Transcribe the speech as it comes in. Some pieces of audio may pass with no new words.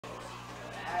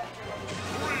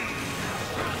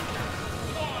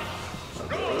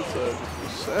So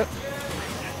reset.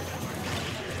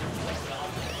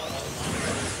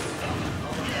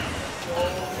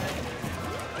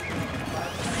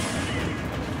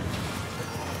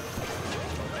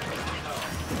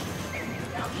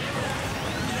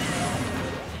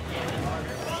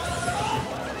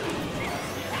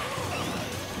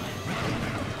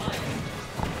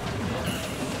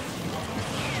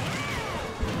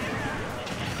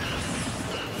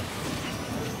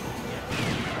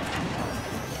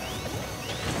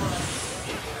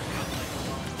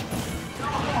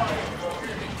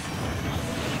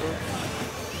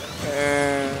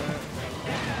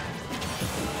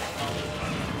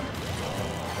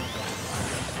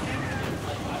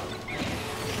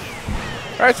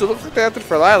 Alright, so it looks like they opted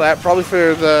for Lilat, probably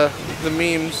for the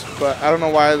memes, but I don't know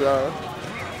why they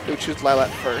would choose Lilat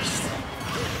first.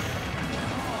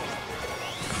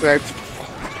 That's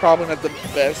probably not the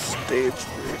best stage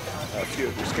for a few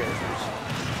of these characters.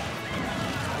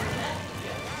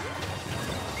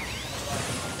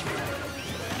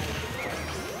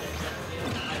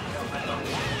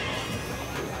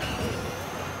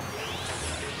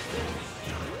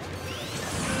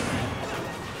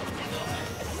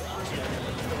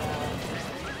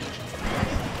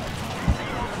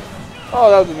 Oh,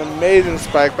 that was an amazing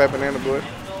spike by Banana Boy.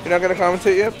 You're not gonna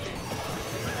commentate yet?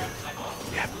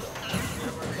 Yep.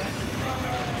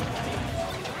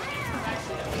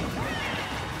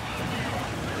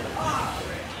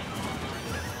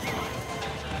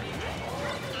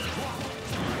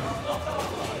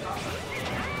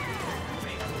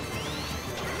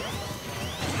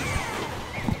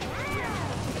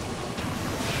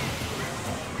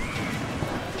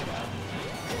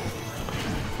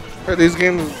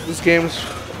 This game's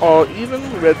all even.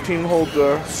 Red team holds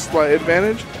a slight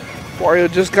advantage. Wario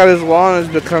just got his wall and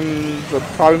has become the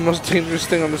probably most dangerous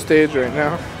thing on the stage right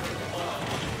now.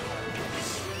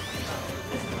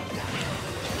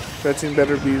 Red team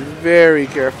better be very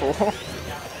careful.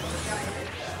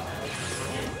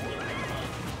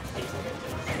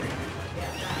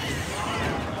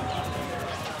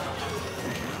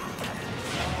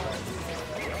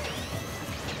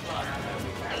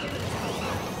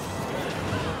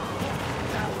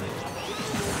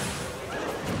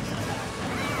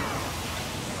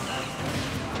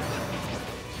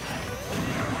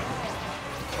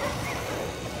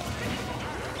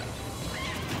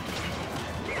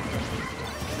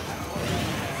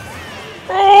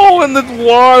 And the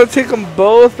wall to take them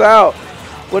both out.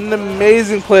 What an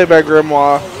amazing play by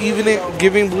Grimoire, even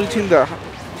giving blue team the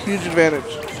huge advantage.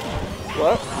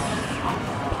 What?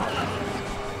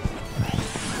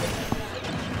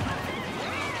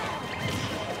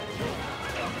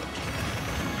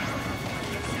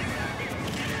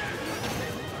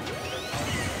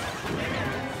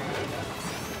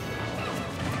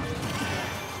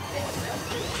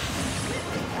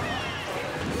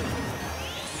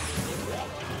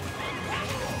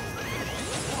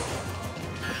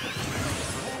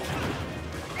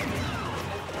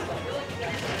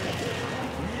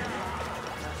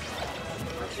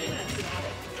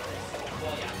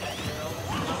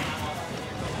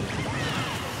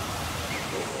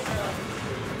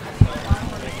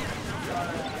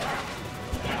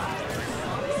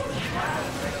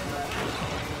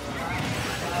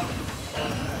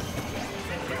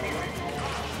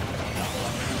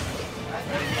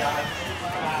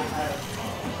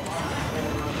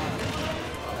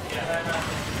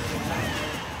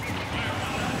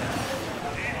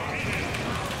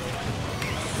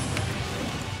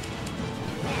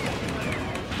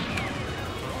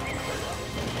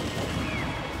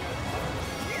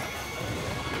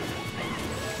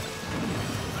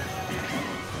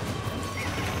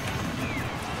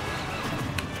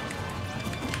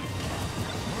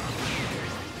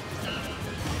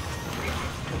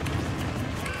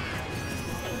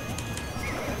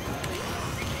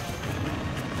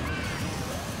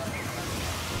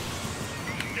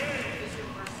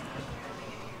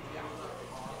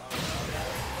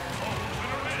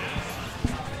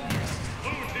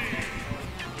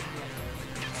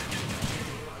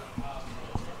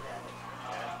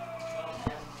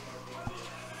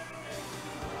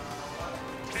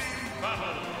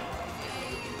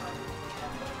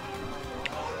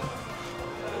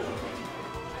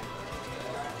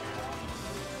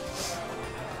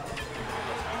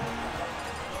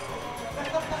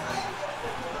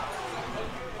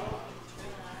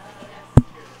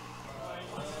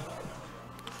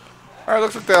 Alright,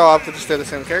 looks like they all opted to stay the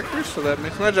same characters, so that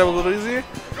makes my job a little easier.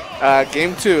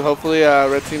 Game 2, hopefully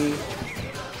Red Team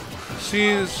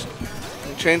sees,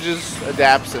 changes,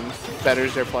 adapts, and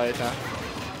betters their play time.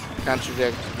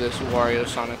 contradict this Wario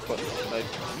Sonic like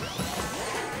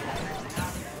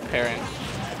pairing.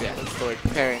 Yeah, that's the word,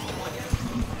 pairing.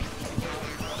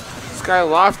 Sky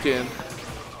Lofkin.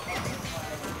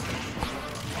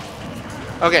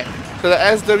 Okay, so the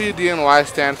SWD and Y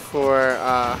stand for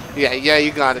yeah,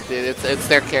 you got it, dude. It's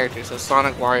their characters. So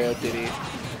Sonic, Wario, Diddy,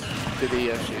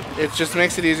 Yoshi. It just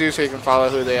makes it easier so you can follow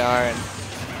who they are, and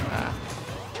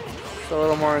it's a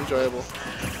little more enjoyable.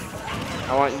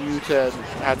 I want you to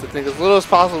have to think as little as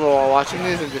possible while watching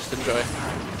these and just enjoy.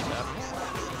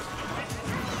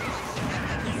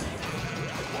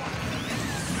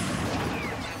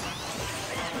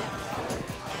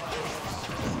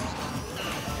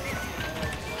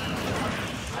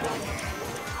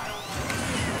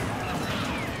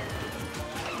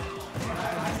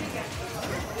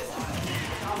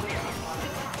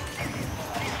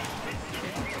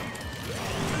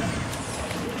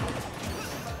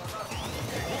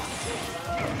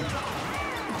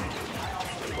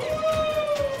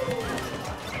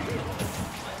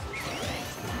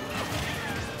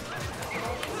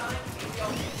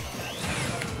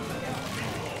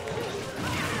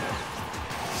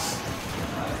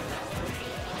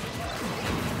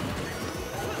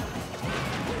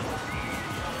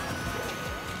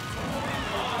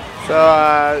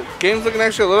 So game's looking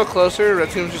actually a little closer. Red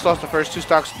team just lost the first 2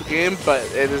 stocks of the game, but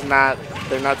it is not.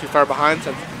 They're not too far behind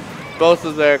since both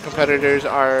of their competitors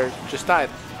are just tied.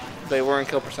 They were in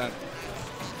kill percent.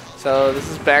 So this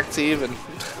is back to even.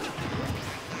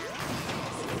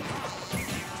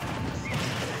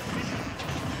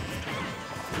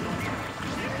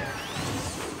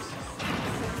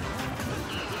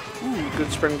 Ooh,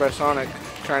 good spring by Sonic,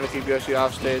 trying to keep Yoshi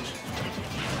off stage.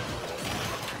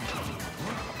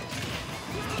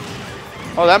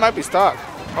 Oh, that might be stock.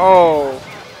 Oh,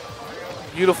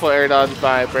 beautiful air dodge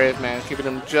by Brave Man, keeping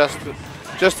him just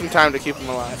in time to keep him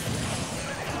alive.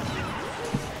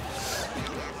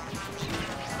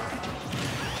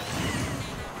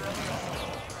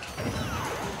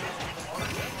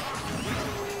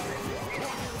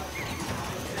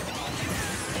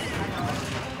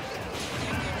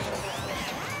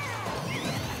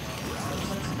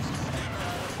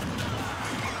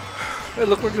 It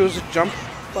looked like it was a jump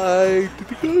by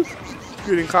Diddy,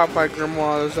 getting caught by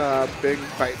Grimoire's big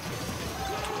bite.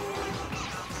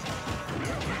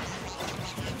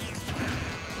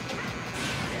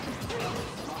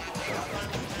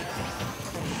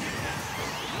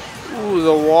 Ooh,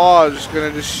 the wall is just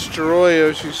gonna destroy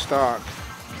Yoshi's stock.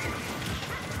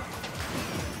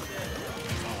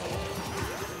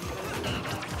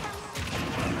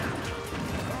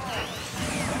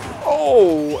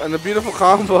 Oh, and the beautiful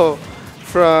combo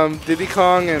from Diddy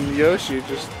Kong and Yoshi,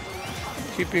 just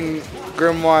keeping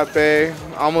Grimoire at bay,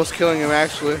 almost killing him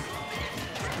actually.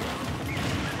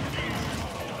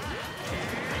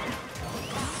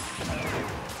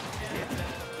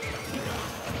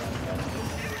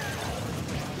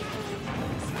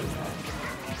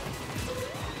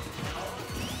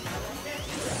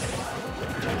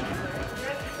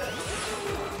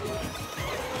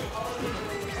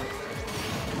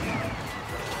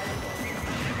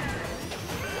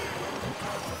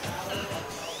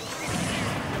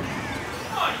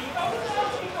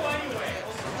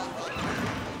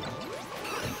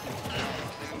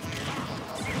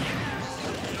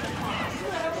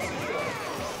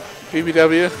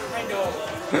 BBW.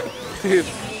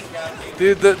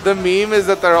 Dude, the meme is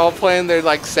that they're all playing their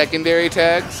like secondary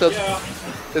tag, so yeah.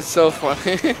 It's so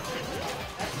funny.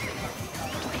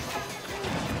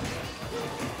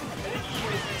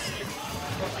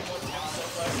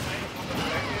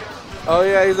 Oh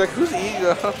yeah, he's like, who's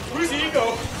Ego? Who's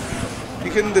Ego? He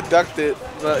couldn't deduct it,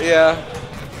 but yeah.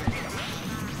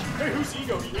 Hey, who's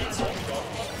Ego? He beat Salty.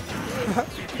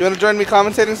 You wanna join me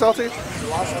commentating, Salty? He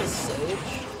lost his Sage?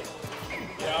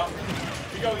 Yeah.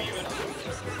 We go even.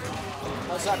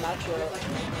 How's that matchup?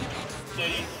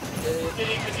 Did he?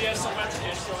 Because he has so much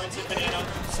destroying to banana.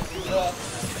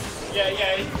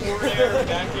 Yeah, over there,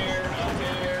 back there, up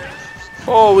there.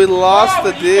 Oh, we lost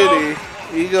the Diddy.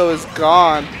 Ego is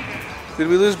gone. Did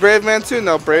we lose Brave Man too?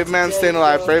 No, Brave Man's staying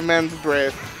alive. Brave Man's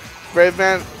brave. Brave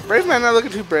Man not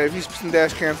looking too brave. He's some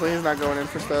dash canceling. He's not going in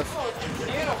for stuff. Oh,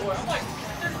 banana boy. I'm like,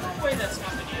 there's no way that's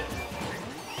not the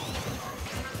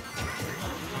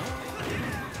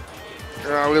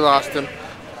deal. We lost him.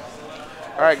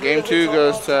 Alright, game 2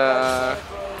 goes to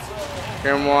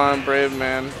game 1, Brave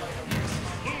Man.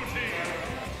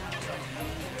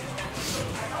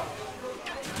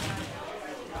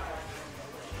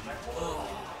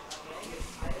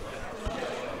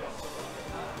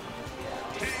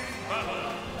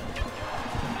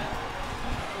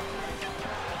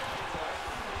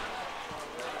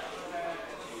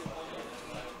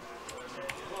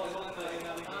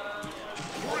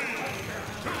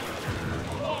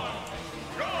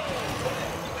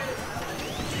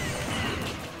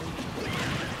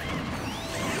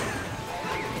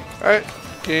 All right,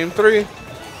 game 3.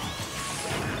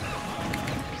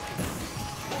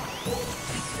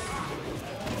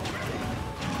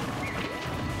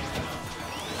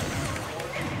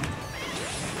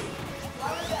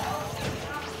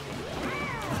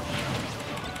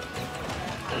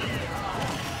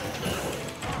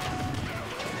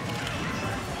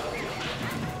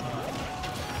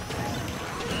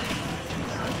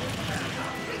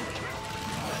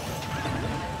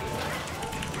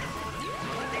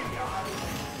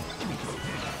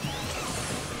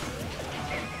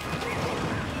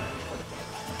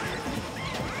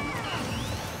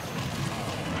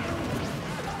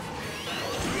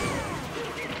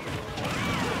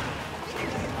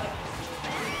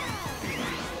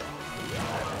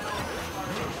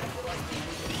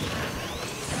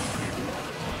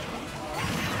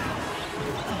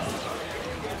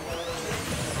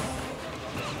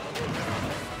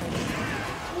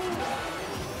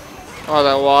 Oh,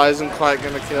 that wall isn't quite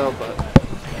gonna kill, but.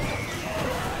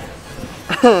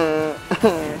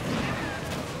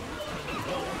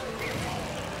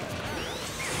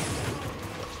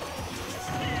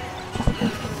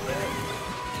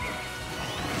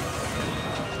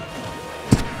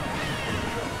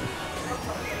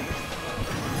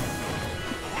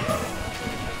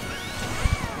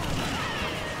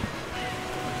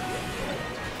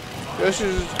 This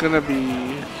is gonna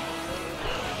be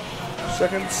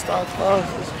second stock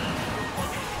loss.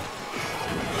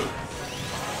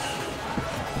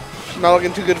 Not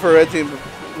looking too good for red team.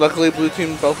 Luckily, blue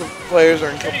team, both players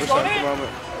are in kill percent at the moment.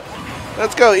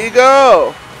 Let's go,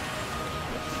 Ego!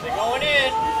 They're going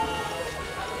in.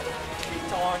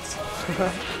 Taunts.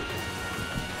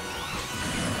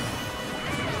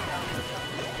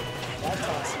 That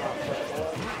taunt's not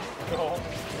playable. No.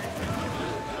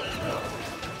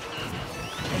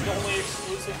 It's only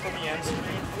exclusive for the end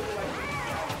screen.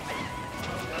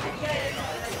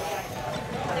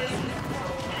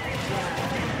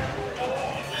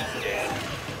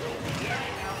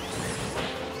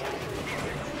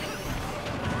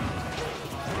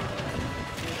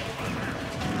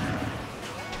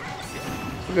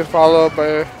 Good follow up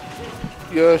by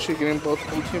Yoshi getting both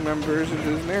blue team members into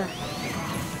his nair.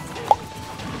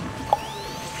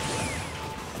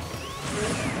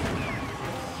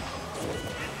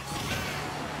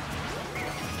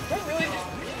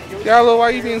 Gallo, why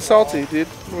are you being salty, dude?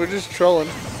 We're just trolling.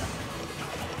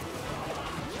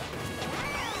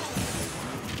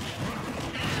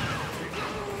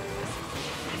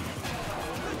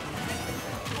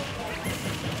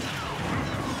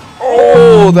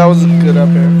 Oh, that was a good up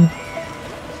air.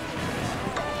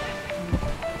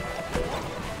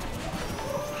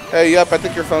 Hey, yup, I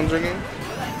think your phone's ringing.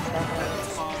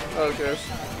 Oh, okay.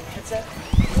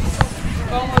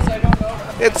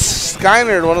 It's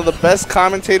Skynerd, one of the best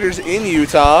commentators in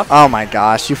Utah. Oh my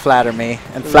gosh, you flatter me.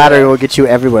 And flattery will get you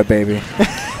everywhere, baby.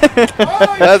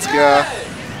 Let's go.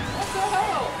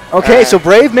 Okay, so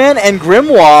Brave Man and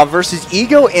Grimoire versus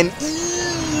Ego and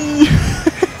E.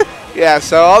 Yeah,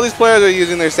 so all these players are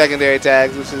using their secondary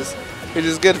tags, which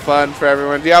is good fun for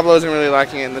everyone. Diablo isn't really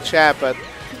liking it in the chat, but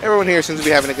everyone here seems to be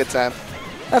having a good time.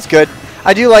 That's good.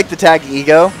 I do like the tag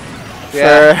Ego.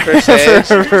 Yeah, for Sage.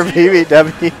 for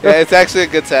BBW. Yeah, it's actually a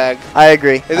good tag. I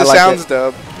agree. It just sounds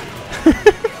dope.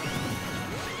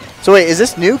 So wait, is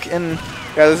this Nuke and...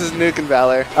 Yeah, this is Nuke and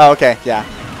Valor. Oh, okay, yeah.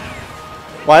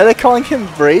 Why are they calling him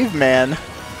Brave Man?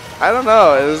 I don't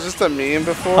know. It was just a meme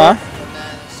before. Huh?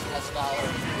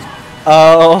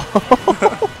 Oh.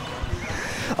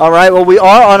 All right, well, we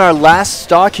are on our last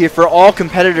stock here for all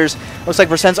competitors. Looks like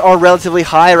percents are relatively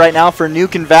high right now for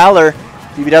Nuke and Valor.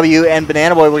 BBW and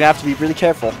Banana Boy, we're going to have to be really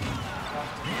careful.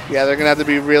 Yeah, they're going to have to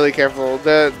be really careful.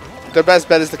 Their best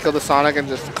bet is to kill the Sonic and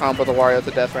just combo the Wario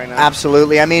to death right now.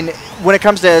 Absolutely. I mean, when it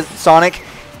comes to Sonic,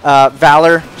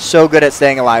 Valor, so good at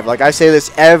staying alive. Like, I say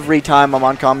this every time I'm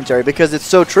on commentary because it's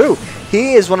so true.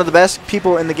 He is one of the best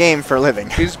people in the game for a living.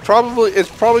 It's probably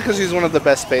because he's one of the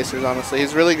best spacers, honestly.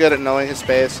 He's really good at knowing his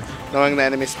space, knowing the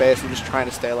enemy space, and just trying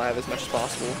to stay alive as much as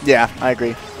possible. Yeah, I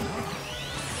agree.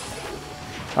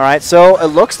 All right, so it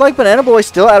looks like Banana Boy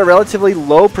still at a relatively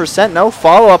low percent. No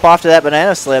follow-up after that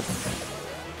banana slip.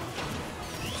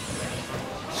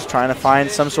 Just trying to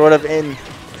find some sort of in.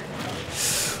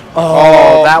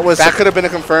 Oh, that could have been a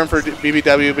confirm for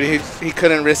BBW, but he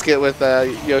couldn't risk it with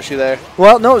Yoshi there.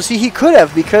 Well, no, see, he could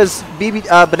have because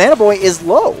Banana Boy is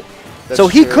low. That's so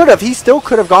he true. could have, he still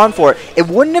could have gone for it. It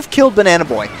wouldn't have killed Banana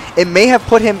Boy. It may have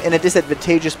put him in a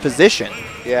disadvantageous position.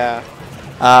 Yeah.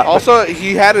 Also,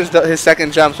 he had his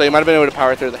second jump, so he might have been able to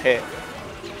power through the hit.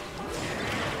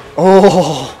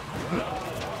 Oh.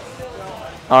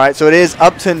 All right, so it is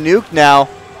up to Nuke now.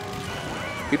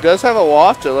 He does have a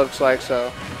waft, it looks like,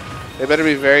 so they better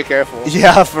be very careful.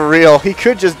 Yeah, for real. He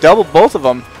could just double both of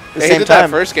them at the Yeah, same he did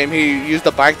time. that first game. He used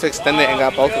the bike to extend it and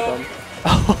got both of them.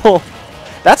 Oh,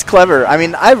 that's clever. I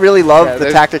mean, I really love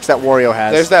the tactics that Wario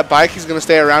has. There's that bike. He's going to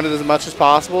stay around it as much as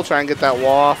possible, try and get that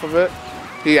wall off of it.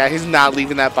 Yeah, he's not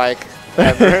leaving that bike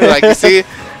ever. Like, you see,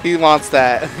 he wants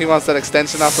that. He wants that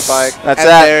extension off the bike. That's and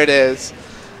that. There it is.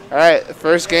 All right,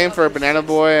 first game for Banana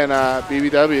Boy and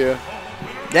BBW.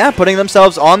 Yeah, putting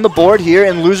themselves on the board here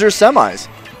in losers semis.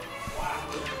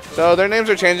 So their names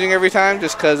are changing every time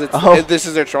just because this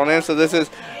is their troll name. So this is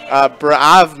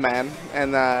Bravman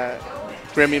and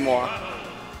Grimmy Moore.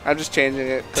 I'm just changing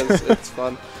it because it's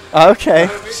fun. Okay.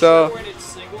 So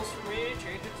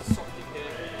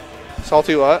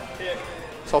salty what? Hick.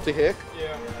 Salty Hick?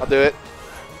 Yeah. I'll do it.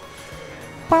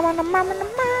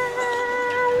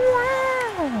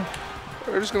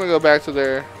 We're just gonna go back to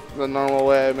the normal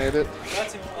way I made it.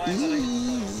 That's implied.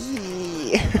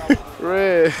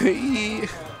 Right.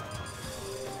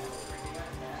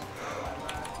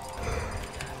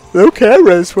 No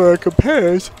cameras where it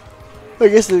compares. I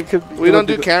guess it could. We don't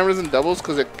do cameras and doubles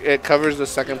because it covers the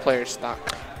second player's stock.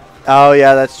 Oh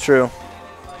yeah, that's true.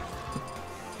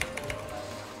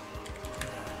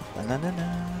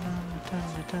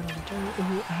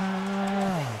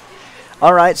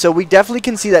 All right, so we definitely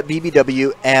can see that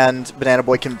BBW and Banana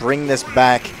Boy can bring this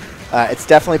back. It's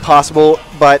definitely possible,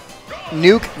 but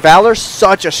Nuke, Valor,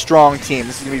 such a strong team.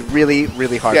 This is going to be really,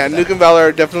 really hard. Yeah, Nuke and Valor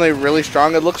are definitely really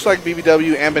strong. It looks like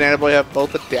BBW and Banana Boy have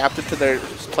both adapted to their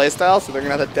playstyle, so they're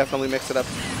going to have to definitely mix it up.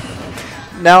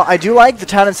 Now, I do like the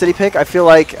Town and City pick. I feel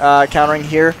like countering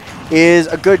here is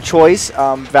a good choice.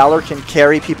 Valor can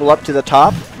carry people up to the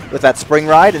top with that spring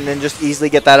ride and then just easily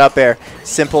get that up air.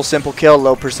 Simple, simple kill,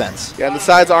 low percents. Yeah, and the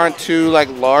sides aren't too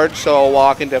large, so a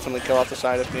wall can definitely kill off the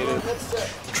side if needed.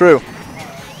 True.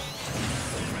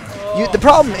 The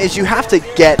problem is you have to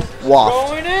get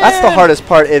waft. That's the hardest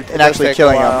part in actually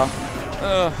killing him. All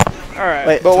right.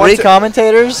 Wait, But three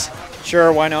commentators?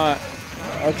 Sure, why not?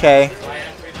 Okay.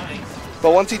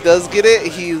 But once he does get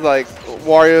it, he's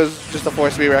Wario's just a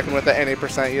force to be reckoned with at any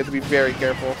percent. You have to be very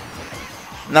careful.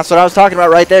 And that's what I was talking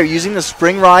about right there. Using the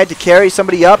spring ride to carry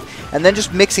somebody up and then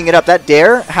just mixing it up. That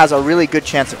dare has a really good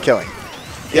chance of killing.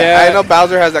 Yeah, I know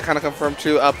Bowser has that kind of confirmed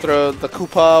too. Up throw the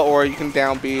Koopa, or you can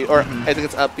down B, or I think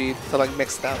it's up B to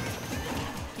mix it up.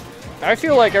 I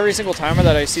feel like every single time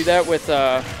that I see that with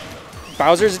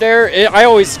Bowser's Dare, I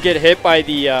always get hit by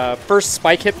the first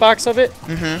spike hitbox of it.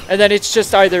 And then it's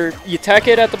just either you tech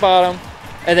it at the bottom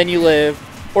and then you live,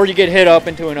 or you get hit up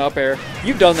into an up air.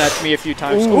 You've done that to me a few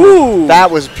times. Ooh.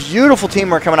 That was beautiful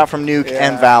teamwork coming out from Nuke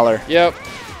and Valor. Yep.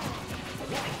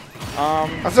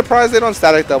 I'm surprised they don't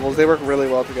static doubles. They work really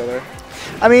well together.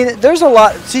 I mean, there's a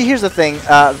lot. See, here's the thing.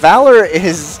 Valor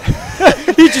is...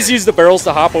 He just used the barrels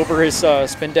to hop over his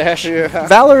spin dash. Yeah.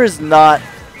 Valor is not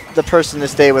the person to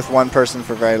stay with one person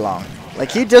for very long.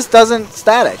 Like, he just doesn't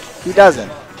static. He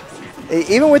doesn't.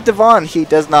 Even with Devon, he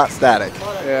does not static.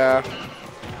 Yeah.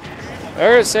 I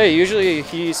gotta say, usually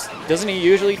doesn't he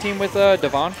usually team with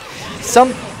Devon?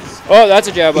 Oh, that's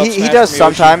a jab up. He does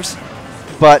sometimes,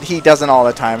 but he doesn't all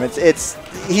the time.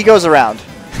 He goes around.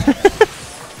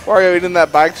 Wario eating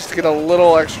that bike just to get a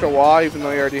little extra wall, even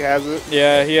though he already has it.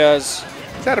 Yeah, he has.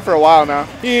 He's had it for a while now.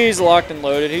 He's locked and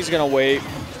loaded. He's gonna wait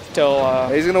till.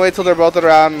 He's gonna wait till they're both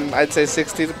around, I'd say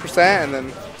 60%, and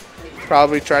then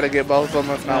probably try to get both of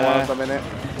them, if not one of them in it.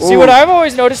 See, what I've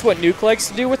always noticed what Nuke likes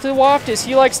to do with the waft is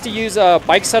he likes to use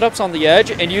bike setups on the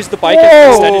edge and use the bike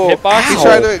as an extended hitbox. He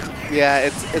tried to, yeah,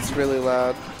 it's really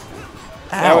loud.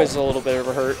 That was a little bit of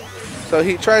a hurt. So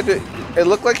he tried to, it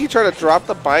looked like he tried to drop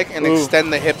the bike and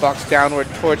extend the hitbox downward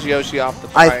towards Yoshi off the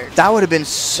bike. That would have been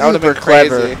super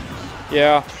clever. Crazy.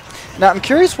 Yeah. Now, I'm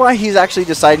curious why he's actually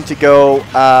deciding to go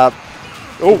wow,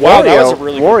 that was a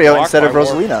really good Wario block instead of by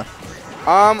Rosalina.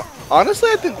 Honestly,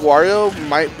 I think Wario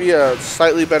might be a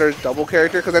slightly better double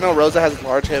character because I know Rosa has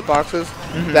large hitboxes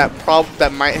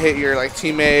that might hit your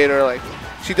teammate, or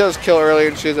she does kill early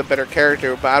and she is a better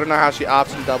character, but I don't know how she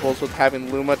opts in doubles with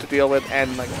having Luma to deal with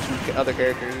and two other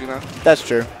characters, you know. That's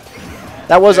true.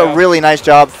 That was a really nice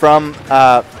job from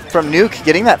Nuke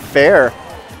getting that fair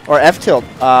or F tilt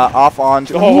off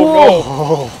onto.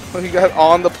 Oh no! He got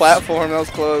on the platform. That was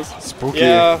close. Spooky.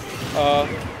 Yeah.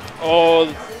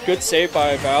 Good save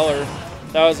by Valor.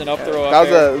 That was an up throw.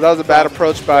 That was a bad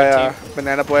approach by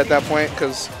Banana Boy at that point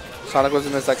because Sonic was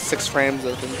in his 6 frames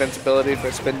of invincibility for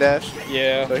a spin dash.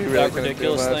 Yeah. So he really that couldn't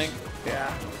ridiculous do much. thing.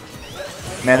 Yeah.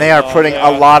 Man, they are putting a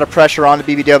lot of pressure onto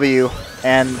BBW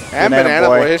and Banana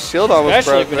Boy. His shield almost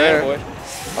Especially broke Banana there. Boy.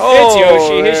 It's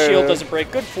Yoshi. His there. shield doesn't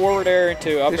break. Good forward air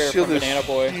into up His air shield from is Banana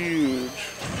Boy. huge.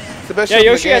 It's the best Yeah, shield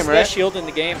Yoshi in the has game, the right? best shield in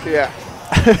the game. Yeah.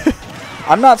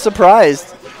 I'm not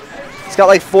surprised. It's got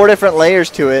like 4 different layers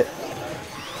to it.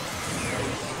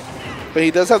 But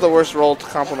he does have the worst roll to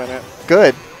complement it.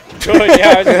 Good. Good, yeah,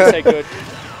 I was going to say good.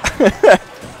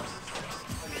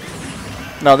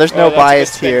 No, there's Oh, no that's a good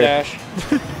bias spin here. dash.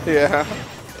 Yeah.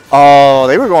 Oh,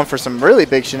 they were going for some really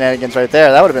big shenanigans right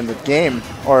there. That would have been the game.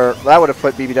 Or that would have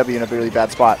put BBW in a really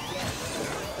bad spot.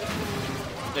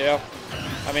 Yeah.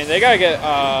 I mean, they got to get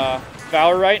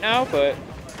Valor right now, but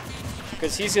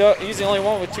because he's the only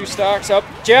one with 2 stocks up.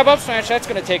 Jab up smash, that's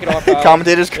going to take it off Valor.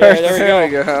 Commentator's Yeah, curse. there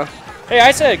we go. Hey,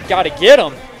 I said got to get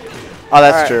him. Oh,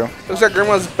 that's true. Looks like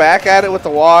Grimwa's back at it with the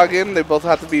wall again. They both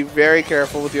have to be very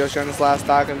careful with Yoshi on his last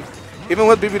stock. And even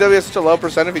with BBW at such a low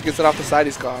percent, if he gets it off the side,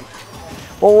 he's gone.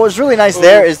 Well, what was really nice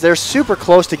there is they're super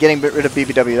close to getting rid of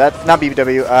BBW. Not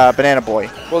BBW, Banana Boy.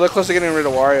 Well, they're close to getting rid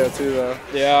of Wario, too, though.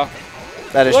 Yeah.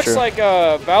 That is Looks true. like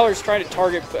Valor's trying to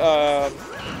target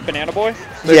Banana Boy.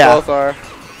 They both are.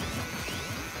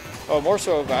 Oh, more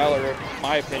so Valor, in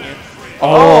my opinion.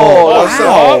 Oh,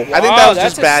 wow. I think that was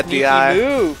that's just bad a sneaky DI.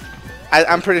 move.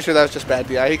 I'm pretty sure that was just bad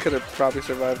DI. He could have probably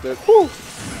survived it.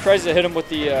 Tries to hit him with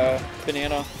the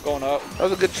banana going up. That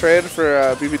was a good trade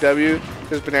for BBW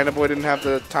because Banana Boy didn't have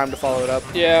the time to follow it up.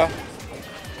 Yeah.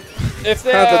 If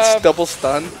they, That's double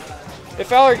stun. if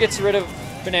Valor gets rid of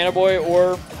Banana Boy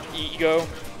or Ego,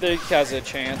 they has a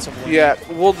chance of winning. Yeah.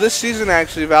 Well, this season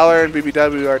actually, Valor and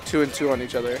BBW are 2-2 on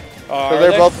each other. So Are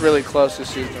they're they? both really close this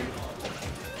season.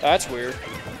 That's weird.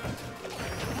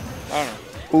 I don't know.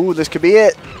 Ooh, this could be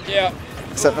it. Yeah.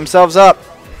 Set themselves up.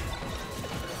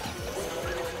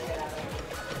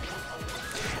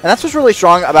 And that's what's really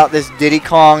strong about this Diddy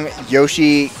Kong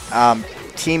Yoshi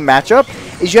team matchup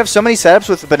is you have so many setups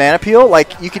with the banana peel.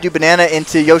 Like you could do banana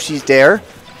into Yoshi's dare,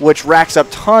 which racks up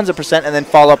tons of percent, and then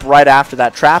follow up right after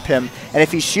that, trap him. And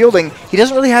if he's shielding, he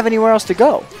doesn't really have anywhere else to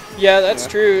go. Yeah, that's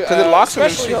true. Because it locks him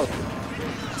in especially- shield.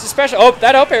 It's a special. Oh,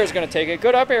 that up air is going to take it.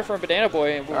 Good up air from Banana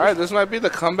Boy. All right, this might be the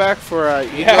comeback for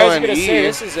Ego Yeah, I was and going to E. say,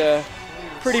 this is a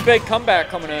pretty big comeback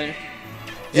coming in.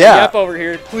 Yeah. Yep over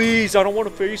here. Please, I don't want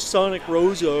to face Sonic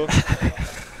Rosa.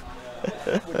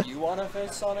 Would you want to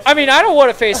face Sonic? I mean, I don't want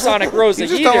to face Sonic Rosa You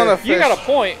just don't either. wanna You got a face-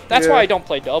 point. That's Yeah. why I don't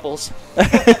play doubles.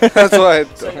 That's why.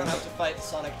 So you don't have to fight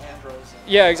Sonic and Rosa.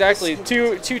 Yeah, exactly.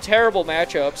 Two terrible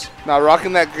matchups. Now,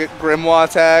 rocking that Grimoire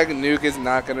tag, Nuke is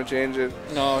not going to change it.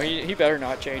 No, he better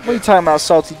not change What are you it. talking about,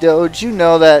 Salty Doge? You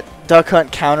know that Duck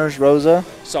Hunt counters Rosa?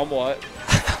 Somewhat.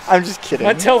 I'm just kidding.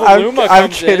 Until the I'm Luma I'm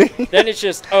comes kidding. in, then it's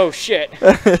just, oh shit. He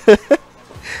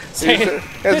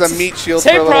has a meat shield for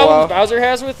Same a little problems while. Bowser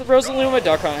has with Rosa Luma,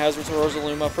 Duck Hunt has with Rosa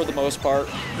Luma for the most part.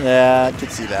 Yeah, I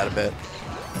could see that a bit.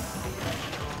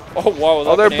 Oh, whoa.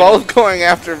 Oh, they're both going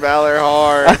after Valor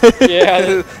hard.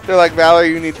 Yeah. They're like, Valor,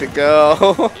 you need to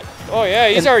go. Oh, yeah,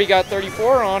 he's already got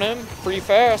 34 on him pretty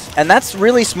fast. And that's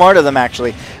really smart of them,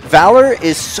 actually. Valor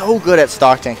is so good at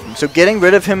stock tanking, so getting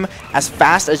rid of him as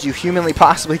fast as you humanly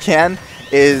possibly can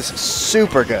is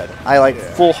super good. I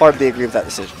full-heartedly agree with that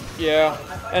decision. Yeah.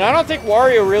 And I don't think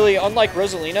Wario really, unlike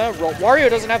Rosalina, Wario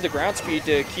doesn't have the ground speed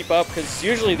to keep up because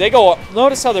usually they go,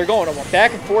 notice how they're going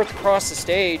back and forth across the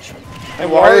stage. And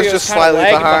Wario's Wario's just kind of slightly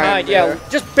lagging behind, Yeah, yeah.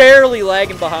 just barely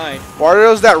lagging behind.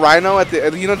 Wario's that Rhino at the,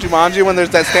 Jumanji when there's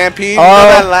that stampede? Oh. You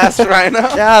know that last Rhino?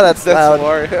 Yeah, that's loud.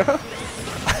 Wario.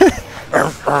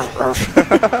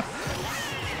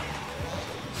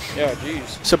 Yeah,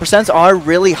 jeez. So percents are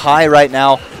really high right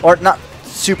now, or not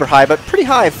super high, but pretty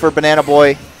high for Banana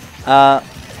Boy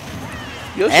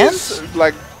Yoshi's,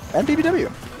 like, and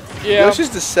BBW. Yeah. Yoshi's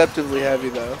deceptively heavy,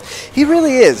 though. He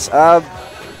really is.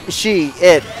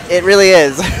 It really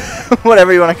is.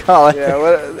 Whatever you want to call it.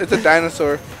 Yeah, it's a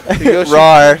dinosaur. The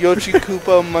Rar. Yoshi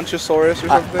Koopa Munchosaurus or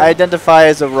something. I identify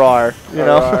as a RAR, you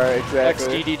know? Rar,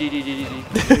 exactly.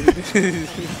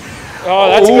 Oh,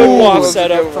 that's a good Ooh, waft that's a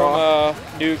setup good from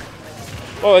Nuke.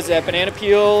 What was that? Banana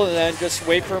peel and then just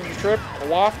wait for him to trip? A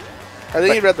waft? I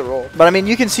think he read the roll. But I mean,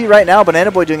 you can see right now Banana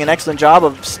Boy doing an excellent job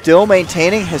of still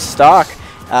maintaining his stock.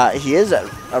 He is at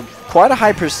quite a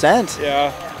high percent. Yeah.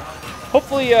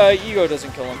 Hopefully Ego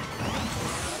doesn't kill him.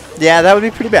 Yeah, that would be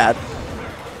pretty bad.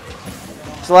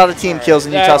 There's a lot of team kills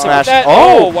in Utah So Smash. that-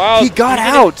 Oh, wow. he got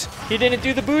didn't- out. He didn't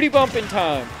do the booty bump in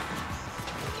time.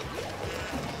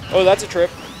 Oh, that's a trip.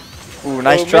 Ooh,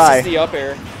 nice oh, try. Misses the up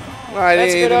air. No, I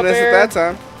That's didn't good up even miss air. it that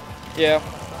time. Yeah.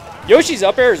 Yoshi's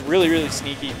up air is really, really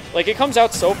sneaky. Like, it comes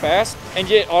out so fast, and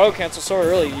you auto cancel so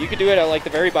early. You could do it at, like, the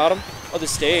very bottom of the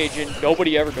stage, and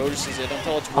nobody ever notices it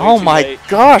until it's way Oh too my late.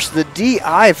 gosh, the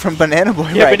DI from Banana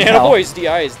Boy Yeah, right Banana now. Boy's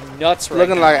DI is nuts right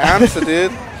Looking now. like Amsa,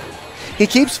 dude. He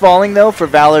keeps falling, though, for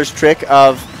Valor's trick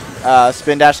of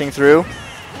spin dashing through.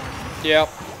 Yep.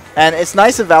 And it's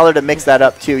nice of Valor to mix that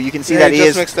up, too. You can see that he he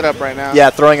just is mixed it up right now.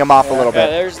 Yeah, throwing him off a little Yeah, bit.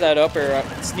 there's that up air,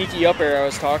 sneaky up air I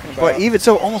was talking about. But even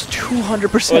so, almost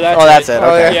 200%. Oh, that's it.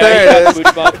 Oh, Okay. yeah, there he it got is. the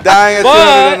booty bump. Dying at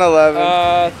But,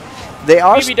 211. They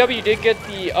are, BBW did get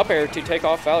the up air to take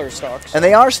off Valor stocks. and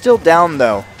they are still down,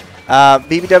 though.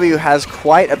 BBW has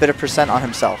quite a bit of percent on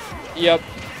himself. Yep.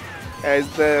 Yeah,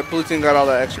 the blue team got all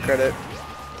that extra credit.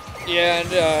 Yeah,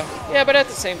 and yeah, but at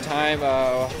the same time,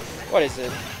 what is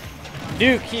it?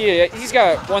 Duke, he's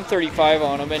got 135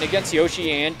 on him, and against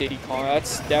Yoshi and Diddy Kong,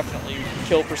 that's definitely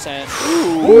kill percent.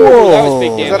 Ooh, that was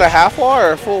big Is damage. that a half wall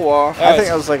or a full wall? I think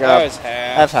it was like that a was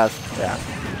half. half. Yeah.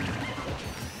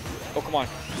 Oh, come on.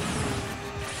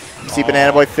 You see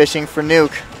Banana Boy fishing for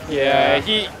Nuke. Yeah,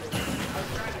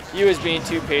 he was being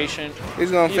too patient. He's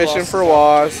going He fishing lost for his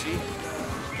walls. opportunity.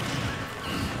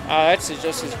 That's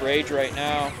just his rage right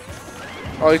now.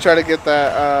 Oh, he tried to get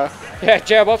that. Yeah,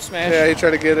 jab up smash. Yeah, he tried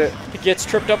to get it. He gets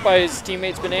tripped up by his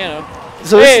teammate's banana.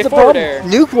 So Hey, this is the forward problem. air.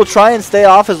 Nuke will try and stay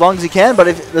off as long as he can, but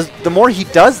if the more he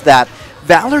does that,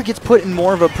 Valor gets put in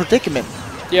more of a predicament.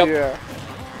 Yep. Yeah.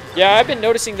 Yeah, I've been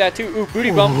noticing that too. Ooh,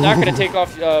 booty bump. Not going to take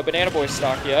off Banana Boy's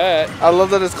stock yet. I love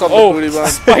that it's called Oh, the booty bump.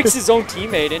 spikes his own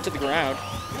teammate into the ground.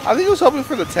 I think he was hoping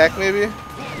for the tech, maybe.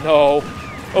 No.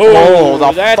 Oh, Oh,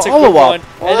 the that's a good follow-up.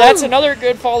 one. And that's another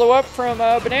good follow-up from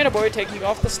Banana Boy taking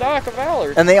off the stock of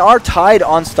Valor. And they are tied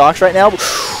on stocks right now.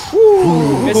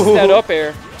 Misses that up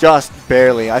air. Just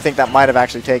barely. I think that might have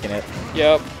actually taken it.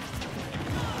 Yep.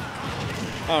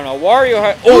 I don't know.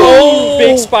 Wario. Oh,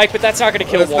 big spike, but that's not going to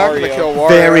kill It's not Wario. going to kill Wario.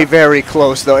 Very, very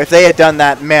close, though. If they had done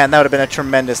that, man, that would have been a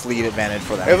tremendous lead advantage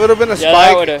for them. If it would have been a Yeah, that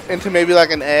spike would've- into maybe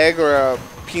like an egg or a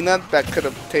peanut, that could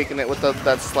have taken it with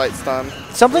that slight stun.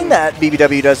 Something that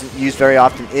BBW doesn't use very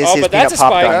often is Oh, his but peanut that's a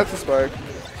pop spike. gun. That's a spike.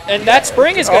 And that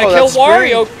spring is going to Oh, kill that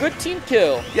spring. Wario. Good team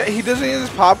kill. Yeah, he doesn't use his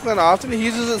pop gun often. He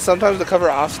uses it sometimes to cover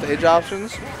off-stage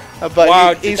options. But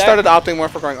Wow, he did that- started opting more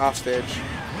for going off-stage.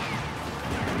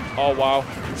 Oh, wow.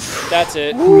 That's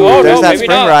it. Ooh, Oh, there's no, that maybe spring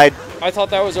not. ride. I thought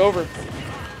that was over.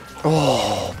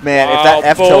 Oh, man, Wow, if that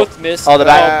F both tilt. missed. Oh, the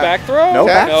back. Back throw? No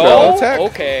back no. throw. Tech.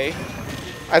 Okay.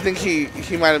 I think he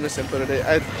might have misinputted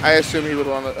it. I assume he would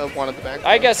have wanted the back.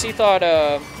 I guess he thought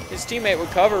his teammate would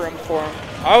cover him for him.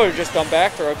 I would have just done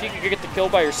back throw. If you could get the kill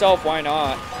by yourself, why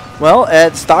not? Well,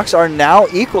 stocks are now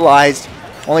equalized.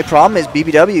 Only problem is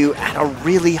BBW at a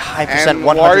really high percent, And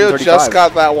 135. Wario just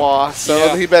got that wall, so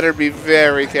Yeah. he better be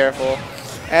very careful.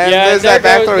 And yeah, there's that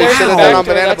back throw he there's should the have back done on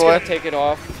throw. Banana That's Boy. going to take it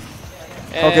off.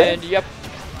 And, Okay. yep,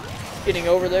 getting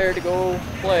over there to go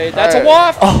play. That's a Alright.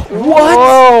 waft. Oh, what?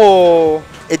 Whoa!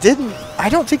 It didn't. I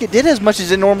don't think it did as much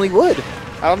as it normally would.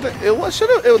 I don't think it was. Should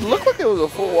have. It would look like it was a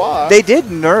full wall. They did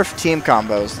nerf team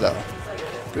combos though,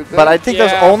 but I think that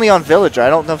was Yeah. only on Villager. I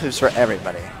don't know if it was for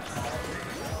everybody.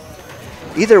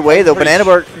 Either way, though, pretty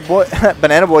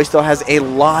Banana Boy still has a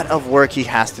lot of work he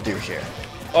has to do here.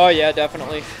 Oh, yeah,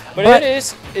 definitely. But But- it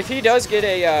is, if he does get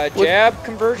a jab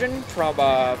conversion from,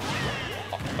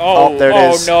 Oh, there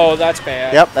it is. no, that's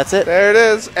bad. Yep, that's it. There it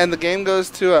is, and the game goes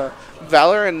to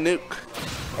Valor and Nuke.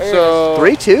 There it So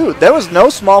 3-2. There was no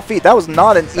small feat. That was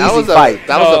not an easy that was fight.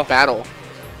 that was a battle.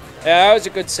 Yeah, that was a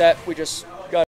good set. We just